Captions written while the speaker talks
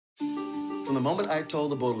From the moment I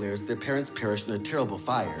told the Baudelaires their parents perished in a terrible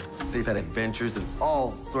fire, they've had adventures in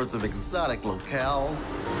all sorts of exotic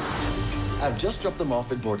locales. I've just dropped them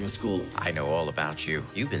off at boarding school. I know all about you.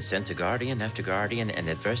 You've been sent to guardian after guardian, and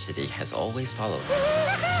adversity has always followed.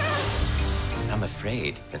 I'm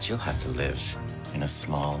afraid that you'll have to live in a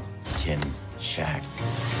small tin shack.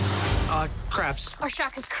 Crabs. Our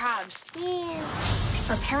shack is crabs. Yeah.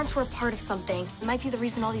 Our parents were a part of something. It might be the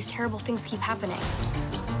reason all these terrible things keep happening.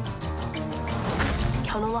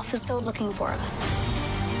 Count Olaf is still looking for us.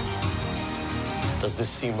 Does this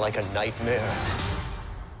seem like a nightmare?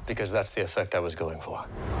 Because that's the effect I was going for.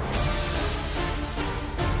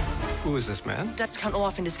 Who is this man? That's Count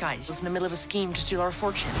Olaf in disguise. He was in the middle of a scheme to steal our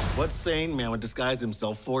fortune. What sane man would disguise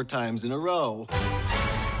himself 4 times in a row?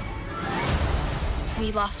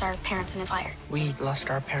 We lost our parents in a fire. We lost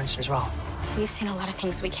our parents as well. We've seen a lot of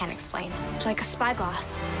things we can't explain, like a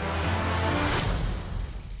spyglass.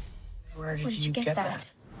 Where did you get that?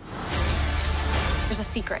 There's a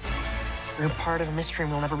secret. We're part of a mystery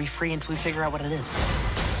and we'll never be free until we figure out what it is.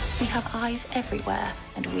 We have eyes everywhere,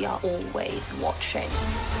 and we are always watching.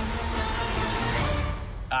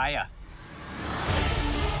 Aya.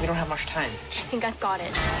 We don't have much time. I think I've got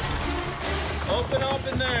it. Open up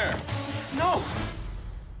in there. No!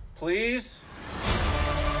 Please?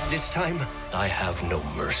 This time, I have no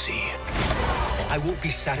mercy. I won't be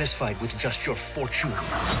satisfied with just your fortune.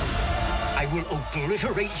 I will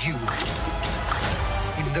obliterate you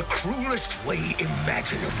in the cruelest way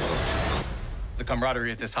imaginable. The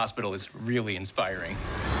camaraderie at this hospital is really inspiring.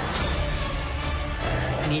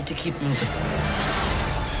 We need to keep moving.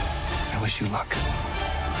 I wish you luck.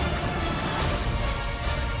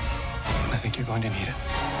 I think you're going to need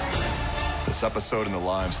it. This episode in the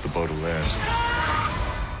lives of the Baudelaires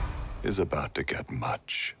is about to get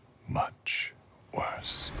much, much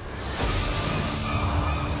worse.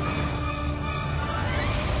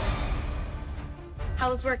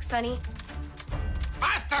 How's work, Sonny?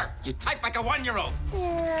 Faster! You type like a 1-year-old.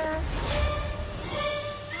 Yeah.